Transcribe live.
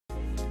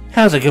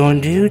How's it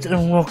going, dudes?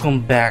 And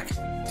welcome back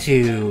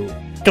to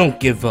Don't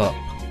Give Up.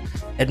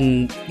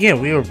 And yeah,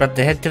 we were about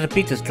to head to the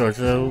pizza store,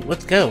 so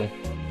let's go.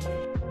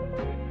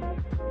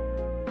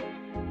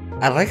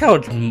 I like how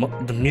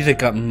the music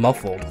got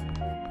muffled.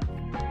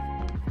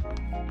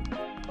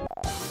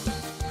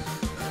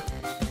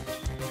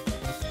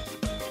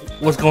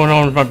 What's going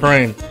on with my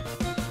brain?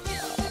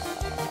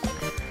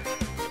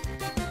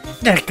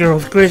 That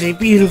girl's crazy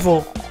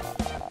beautiful.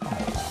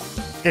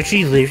 Does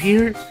she live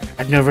here?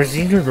 I've never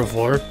seen her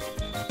before.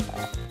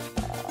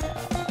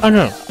 Oh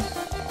no.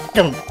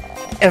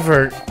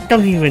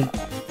 Don't even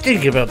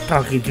think about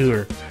talking to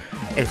her.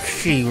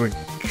 If she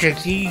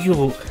rejects you,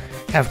 you'll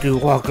have to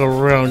walk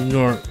around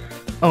your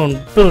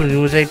own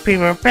building with a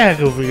paper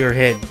bag over your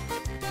head.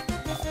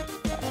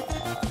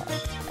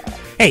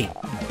 Hey,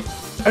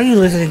 are you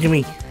listening to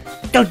me?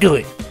 Don't do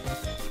it.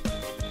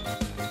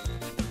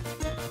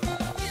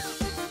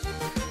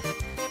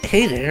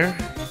 Hey there.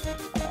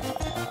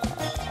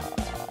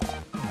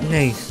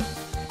 Nice.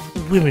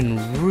 Women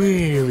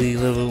really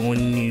love it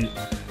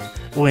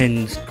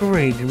when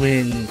strange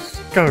men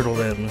startle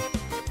them.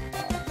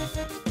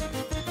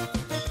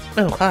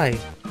 Oh, hi.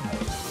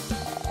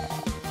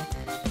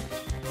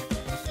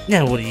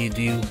 Now what do you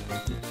do?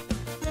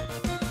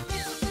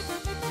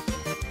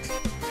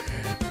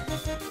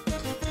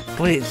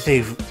 Play it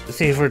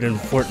safer than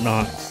Fort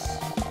Knox.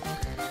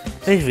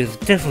 Safe is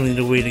definitely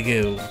the way to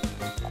go.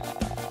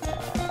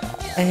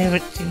 I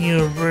haven't seen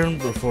you around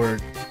before.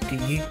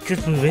 Did you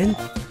just move in?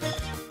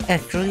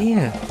 Actually,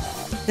 yeah.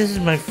 This is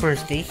my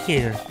first day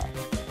here.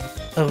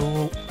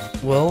 Oh,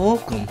 well,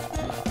 welcome.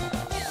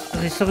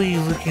 I saw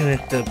you looking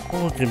at the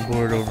bulletin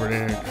board over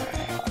there.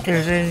 If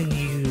there's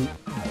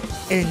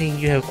anything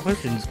you have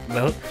questions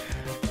about,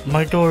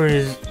 my door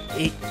is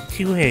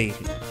 2A.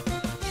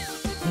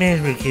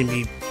 Management can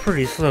be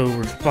pretty slow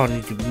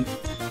responding to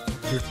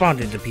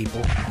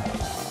people.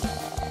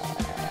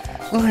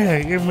 Oh yeah,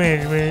 your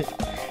management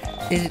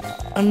is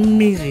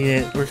amazing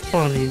at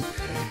responding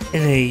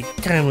in a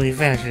timely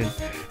fashion.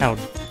 How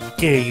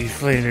dare you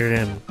slander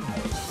them?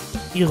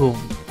 You'll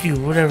do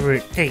whatever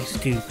it takes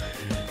to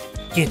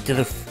get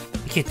to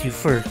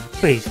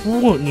first base,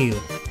 won't you?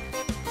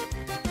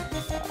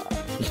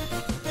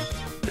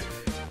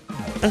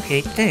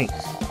 Okay, thanks.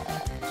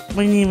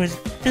 My name is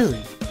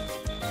Billy,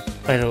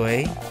 by the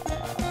way.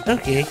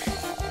 Okay,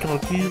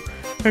 told you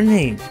her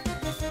name.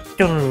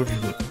 Don't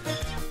overdo it.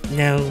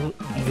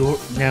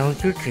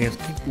 Now's your chance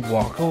to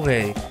walk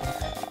away.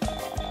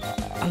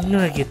 I'm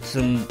gonna get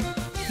some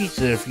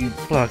pizza a few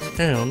blocks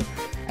down.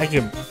 I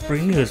can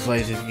bring you a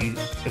slice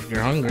if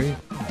you're hungry.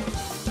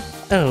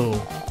 Oh,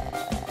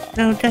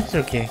 no, that's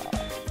okay.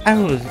 I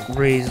was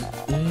raised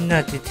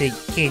not to take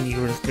candy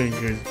from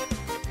strangers,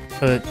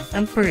 but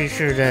I'm pretty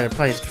sure that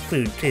applies to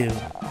food too.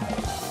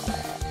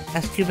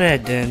 That's too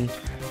bad then.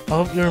 I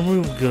hope your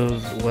move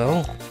goes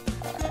well.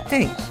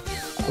 Thanks.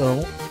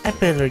 Well, I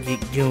better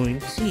get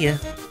going. See ya.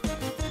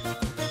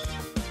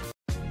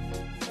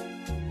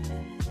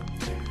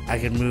 I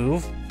can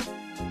move.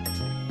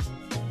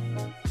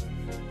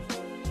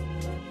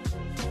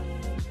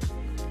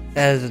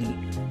 As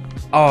an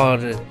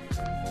odd.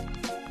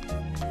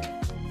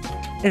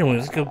 Anyway,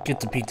 let's go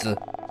get the pizza.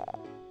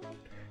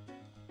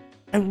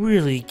 I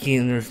really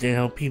can't understand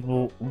how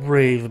people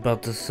rave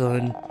about the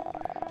sun.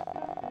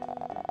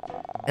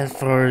 As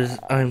far as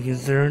I'm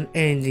concerned,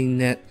 anything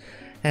that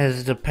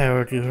has the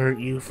power to hurt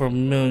you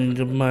from millions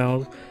of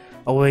miles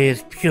away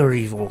is pure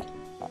evil.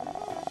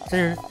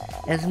 Sir,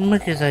 as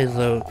much as I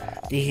love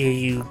to hear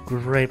you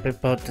gripe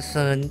about the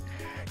sun,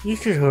 you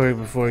should hurry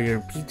before your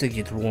pizza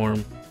gets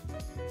warm.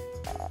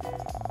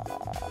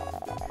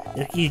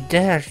 If you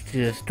dash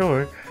to the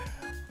store,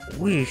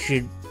 we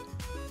should...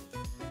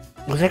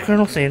 Was that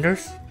Colonel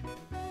Sanders?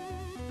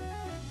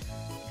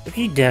 If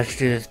you dash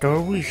to the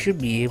store, we should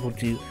be able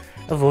to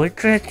avoid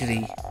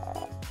tragedy.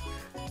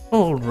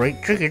 Hold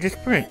right trigger to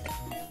sprint.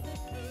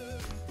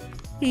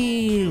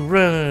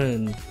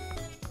 Run!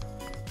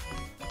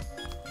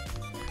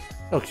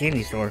 Oh,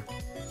 candy store.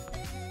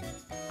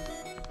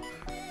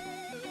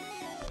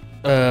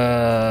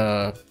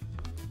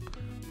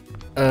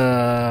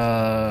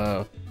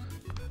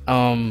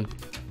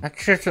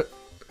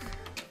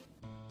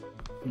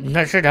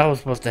 Not sure that was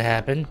supposed to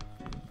happen.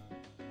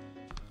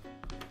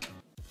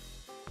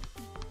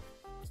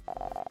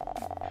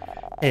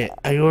 Hey,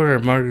 I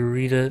ordered a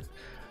margarita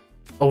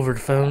over the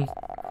phone.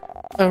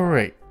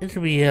 Alright, it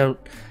should be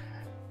out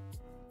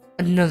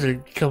another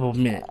couple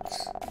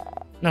minutes.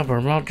 No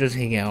problem, I'll just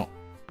hang out.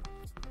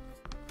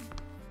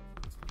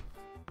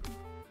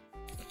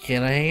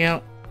 Can I hang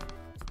out?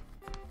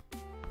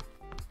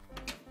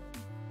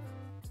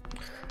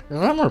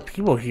 There's a lot more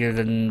people here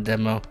than the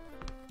demo.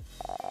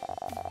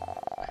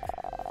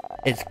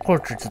 It's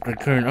portraits of the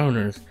current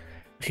owners.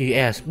 If you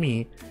ask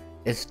me,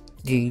 it's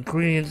the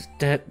ingredients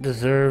that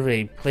deserve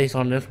a place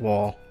on this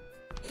wall.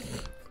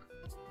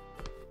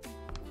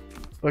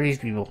 Who are these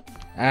people?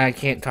 I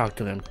can't talk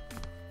to them.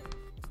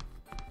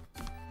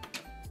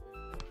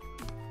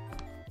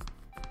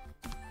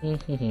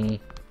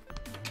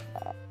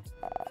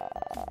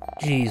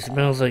 Geez,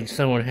 smells like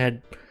someone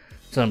had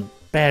some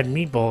bad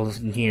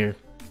meatballs in here.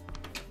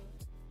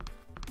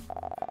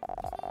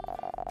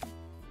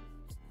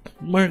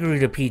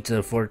 Margarita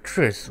pizza for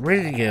Tris,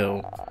 ready to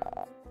go.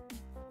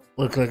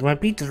 Looks like my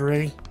pizza's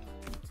ready.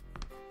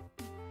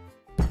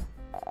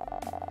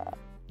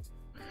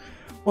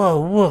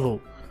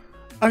 Whoa,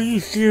 are you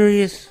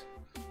serious?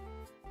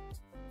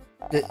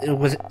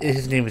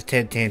 His name was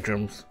Ted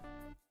Tantrums.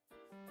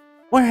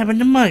 What happened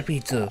to my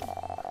pizza?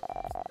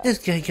 This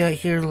guy got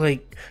here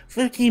like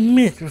 15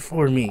 minutes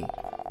before me.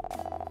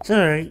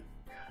 Sorry,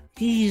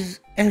 he's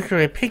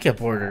actually a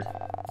pickup order.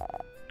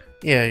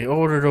 Yeah, he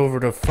ordered over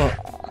the phone.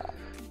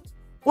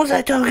 Was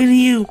I talking to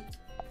you?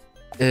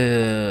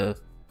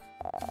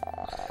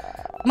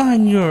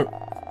 Mind your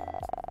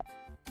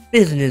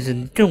business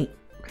and don't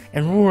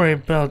worry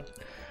about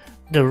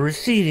the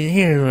receding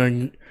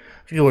hairline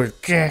of your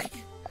Jack.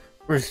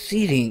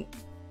 Receding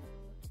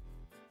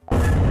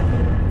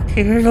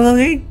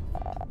hairline?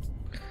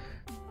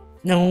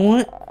 Know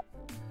what?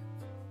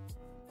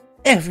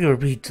 F your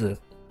pizza.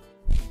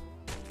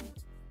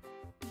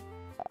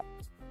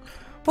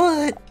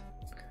 What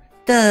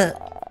the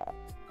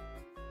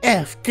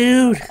F,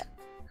 dude?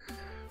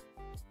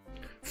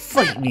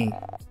 Fight me.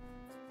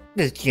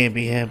 This can't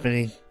be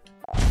happening.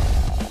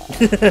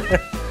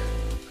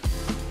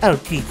 I'll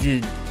teach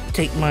you to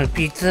take my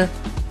pizza.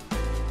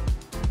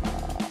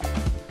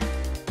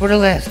 For the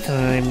last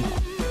time,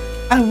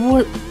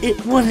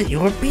 it wasn't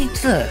your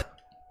pizza.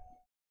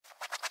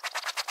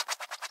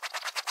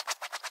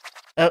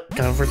 Oh,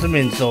 time for some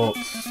insults.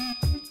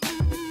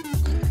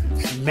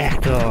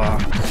 Smack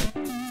off.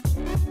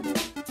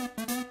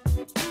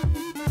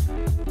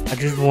 I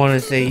just want to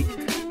say,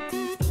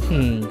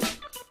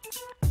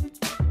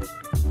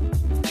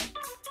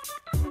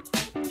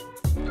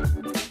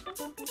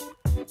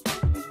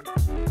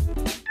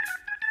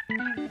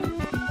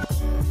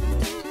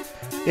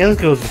 Yeah,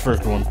 let's go with the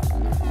first one.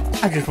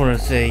 I just want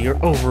to say your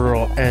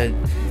overall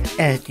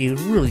attitude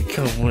really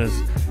comes with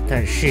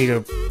that shade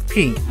of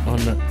pink on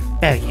the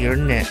back of your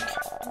neck.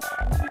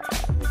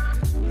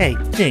 Hey,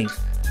 thanks.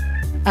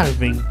 I've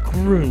been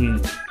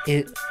grooming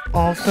it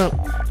also.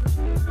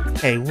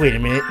 Hey, wait a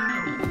minute.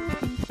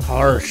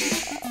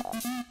 Harsh.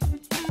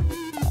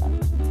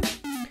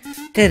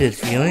 Ted is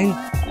feeling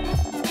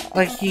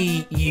like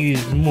he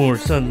used more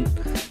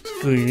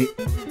sunscreen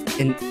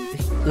and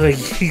like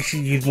he should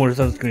use more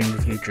sunscreen in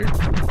the future.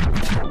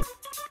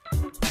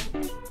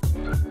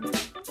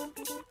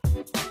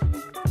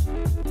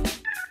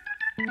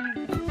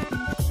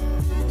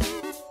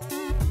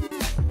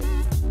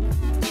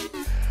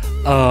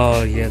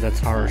 Oh yeah, that's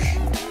harsh.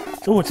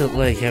 So what's it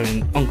like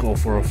having an uncle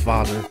for a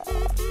father?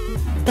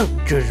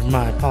 Don't judge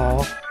my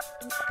paw.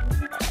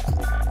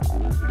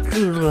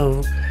 True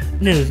love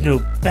knows no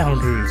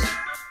boundaries.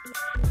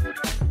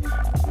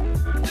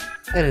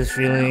 That is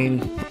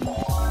feeling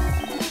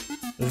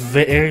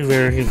very,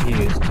 very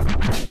confused.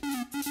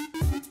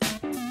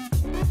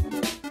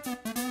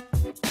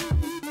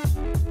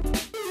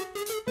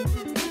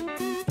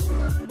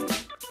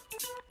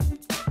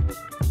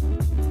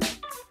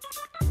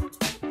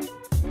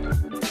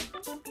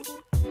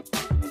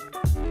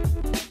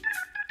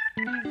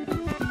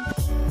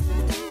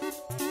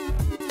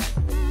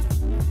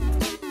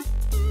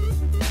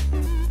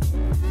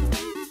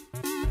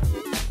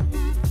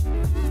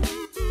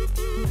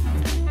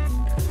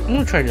 I'm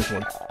gonna try this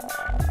one.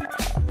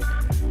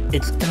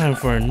 It's time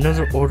for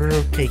another order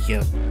of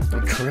takeout.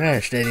 The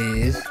trash, that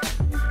is.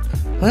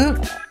 Huh?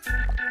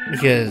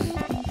 Because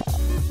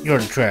you're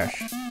the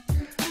trash.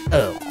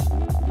 Oh.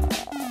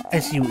 I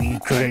see what you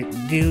tried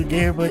to do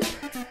there, but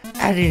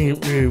I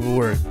didn't really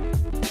work.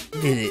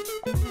 Did it?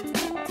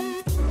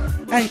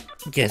 I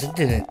guess it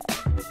didn't.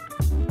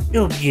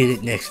 You'll get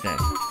it next time.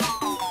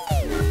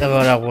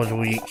 Oh, that was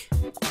weak.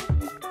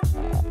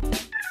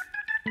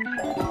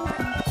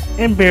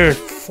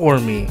 Embarrassed for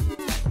me.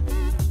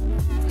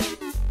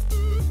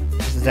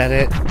 Is that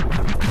it?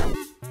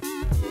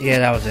 Yeah,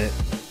 that was it.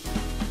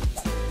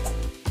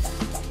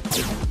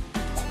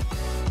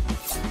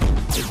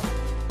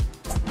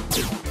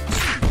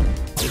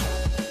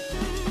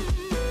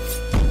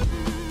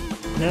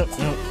 Nope.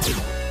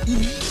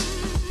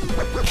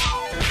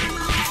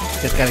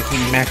 Just gotta keep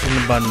mashing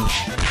the button.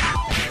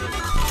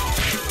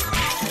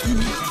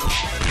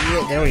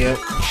 Yeah, there we go.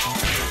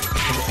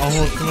 It's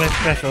almost to my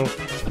special.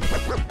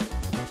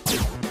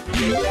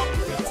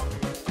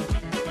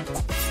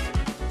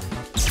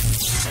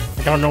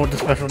 I don't know what the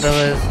special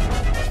does.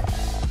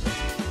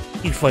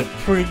 You fight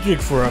pretty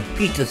good for a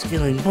pizza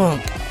stealing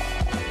punk.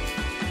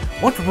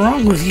 What's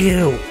wrong with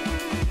you?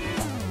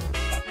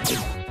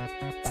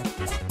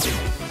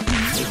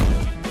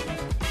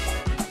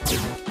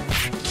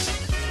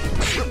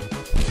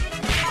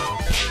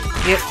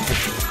 Yep,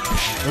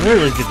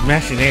 literally just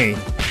mashing A.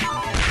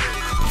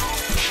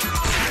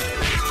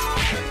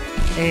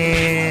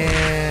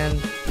 And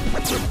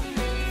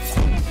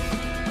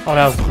oh,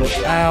 that was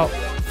close. Ow.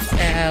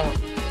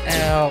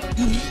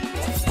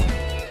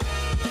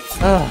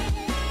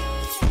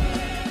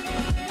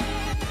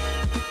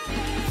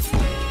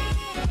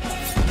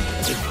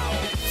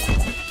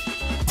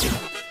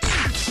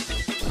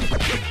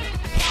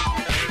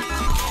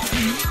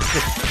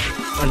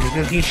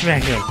 Just gonna keep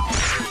smacking him.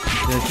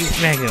 Gonna keep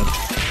smacking him.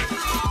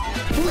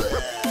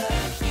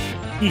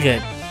 You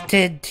got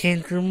Ted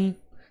Tantrum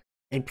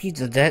and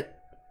Pizza that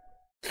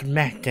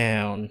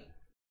Smackdown.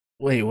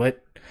 Wait,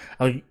 what?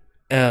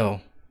 Oh.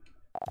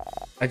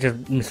 I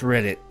just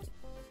misread it.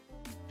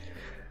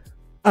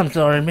 I'm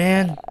sorry,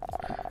 man.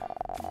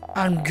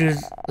 I'm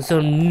just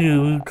some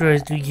new who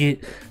tries to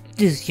get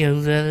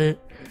discounts at it.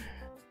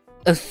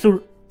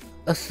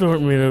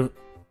 Assortment of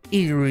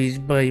eateries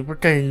by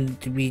pretending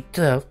to be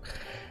tough.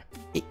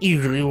 It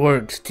usually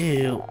works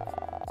too.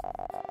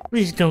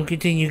 Please don't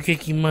continue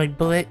kicking my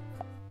butt.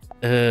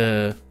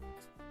 Thanks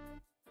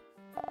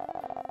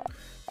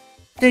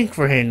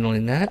for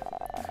handling that.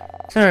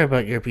 Sorry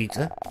about your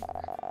pizza.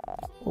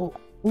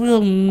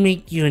 We'll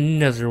make you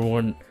another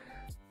one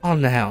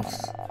on the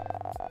house.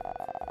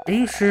 Are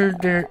you sure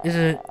there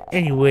isn't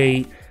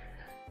anyone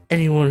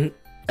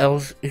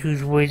else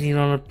who's waiting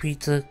on a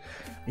pizza?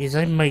 Because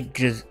I might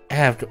just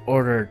have to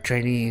order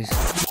Chinese.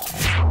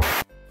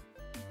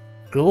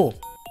 Cool.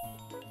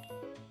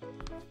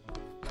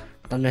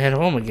 Time to head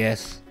home, I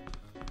guess.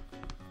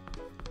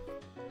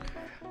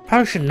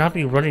 Probably should not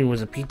be running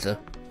with a pizza.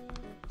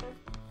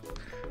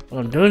 But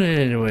I'm doing it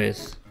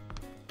anyways.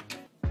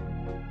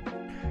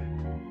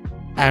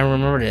 I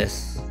remember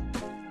this.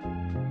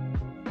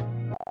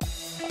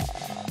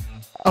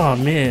 Oh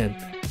man.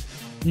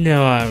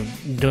 No,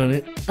 I've done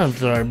it. I'm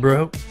sorry,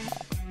 bro.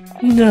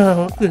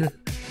 No.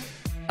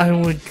 I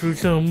went through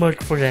so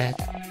much for that.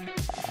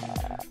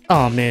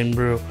 Oh man,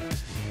 bro.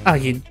 I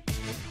can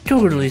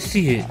totally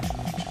see it.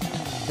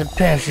 The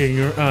passion in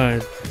your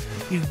eyes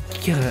you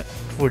got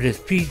for this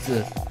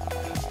pizza.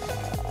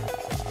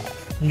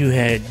 You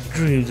had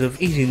dreams of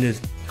eating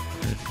this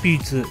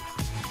pizza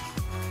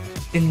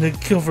in the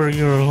comfort of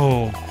your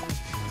home.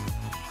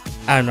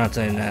 I'm not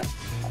saying that.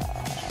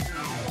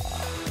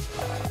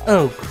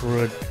 Oh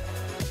crud.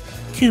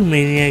 2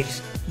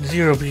 maniacs,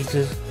 0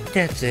 pizzas,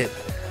 that's it.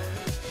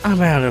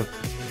 I'm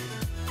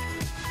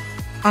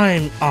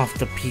off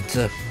the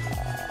pizza.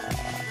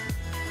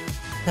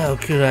 How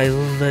could I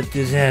let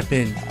this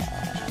happen?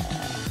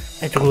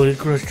 I totally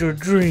crushed your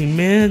dream,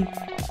 man.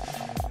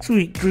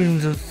 Sweet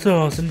dreams of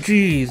sauce and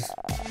cheese.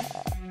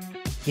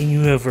 Can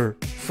you ever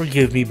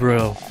forgive me,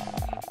 bro?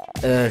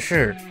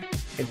 Sure.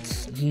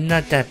 It's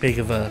not that big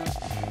of a...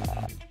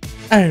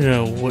 I don't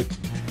know what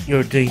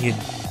you're thinking.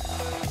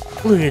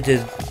 Look at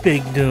this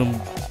big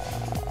dumb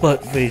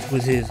butt face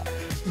with his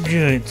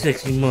giant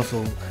sexy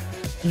muscles,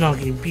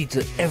 knocking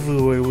pizza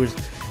everywhere with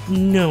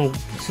no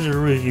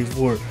consideration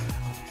for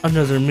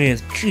another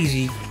man's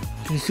cheesy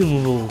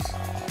consumables.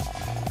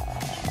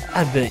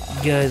 I bet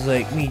guys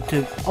like me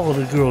took all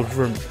the girls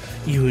from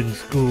you in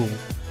school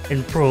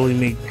and probably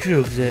made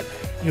jokes at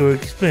your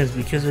expense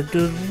because of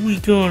those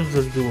weak arms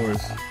of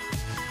yours.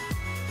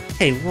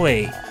 Hey,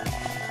 wait.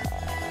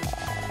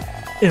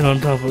 And on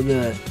top of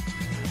that,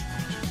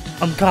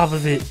 on top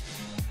of it,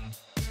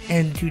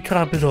 and to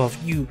top it off,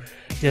 you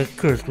got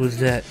cursed with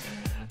that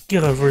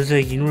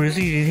godforsaken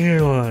receding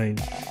hairline.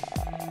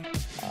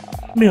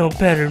 Male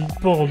pattern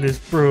baldness,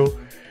 bro.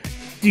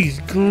 These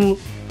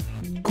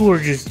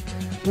gorgeous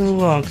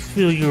locks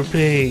feel your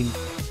pain.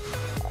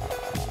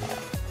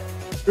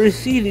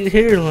 Receded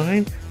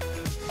hairline?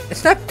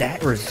 It's not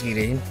that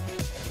receding.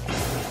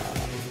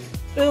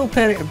 Male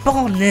pattern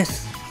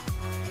baldness.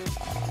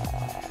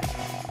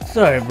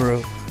 Sorry,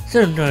 bro.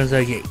 Sometimes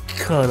I get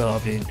caught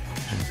off in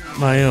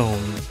my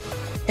own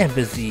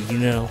empathy, you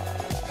know.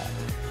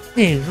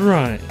 Name's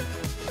Ryan.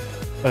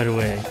 By the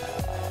way,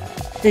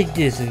 take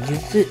this and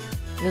get it.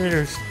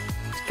 They're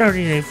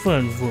starting a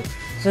fund for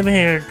some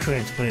hair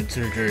transplant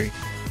surgery.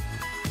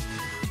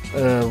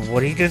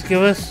 What did he just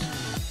give us?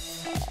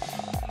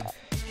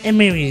 And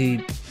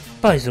maybe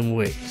buy some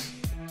wigs.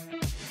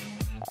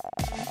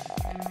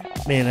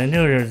 Man, I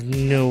know there's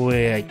no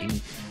way I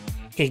can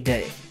kick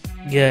that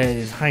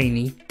guy's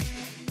hiney.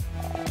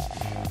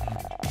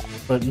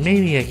 But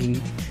maybe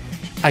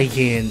I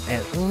can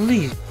at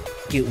least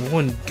get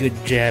one good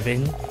jab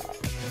in.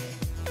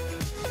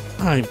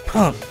 I'm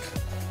pumped.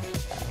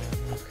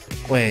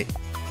 Wait.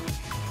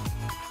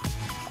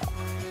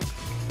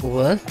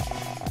 What?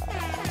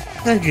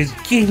 That just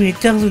gave me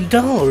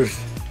 $1,000.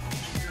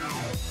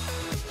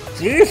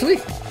 Seriously?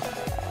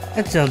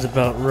 That sounds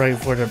about right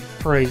for the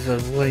price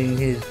of letting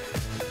his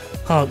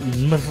hot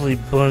muscly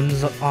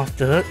buns off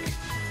the hook.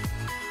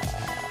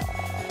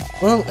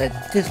 Well,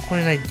 at this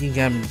point I think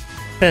I'm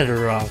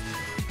better off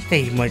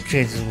taking my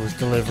chances with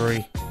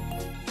delivery.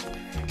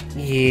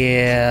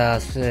 Yeah,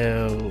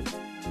 so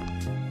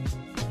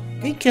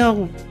I think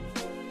I'll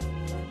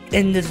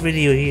end this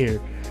video here.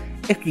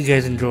 If you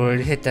guys enjoyed,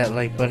 hit that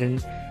like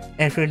button,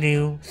 and if you're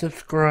new,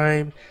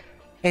 subscribe,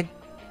 and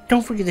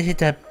don't forget to hit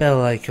that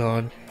bell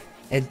icon.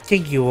 And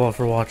thank you all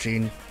for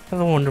watching.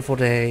 Have a wonderful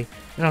day,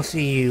 and I'll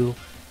see you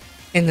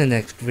in the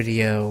next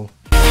video.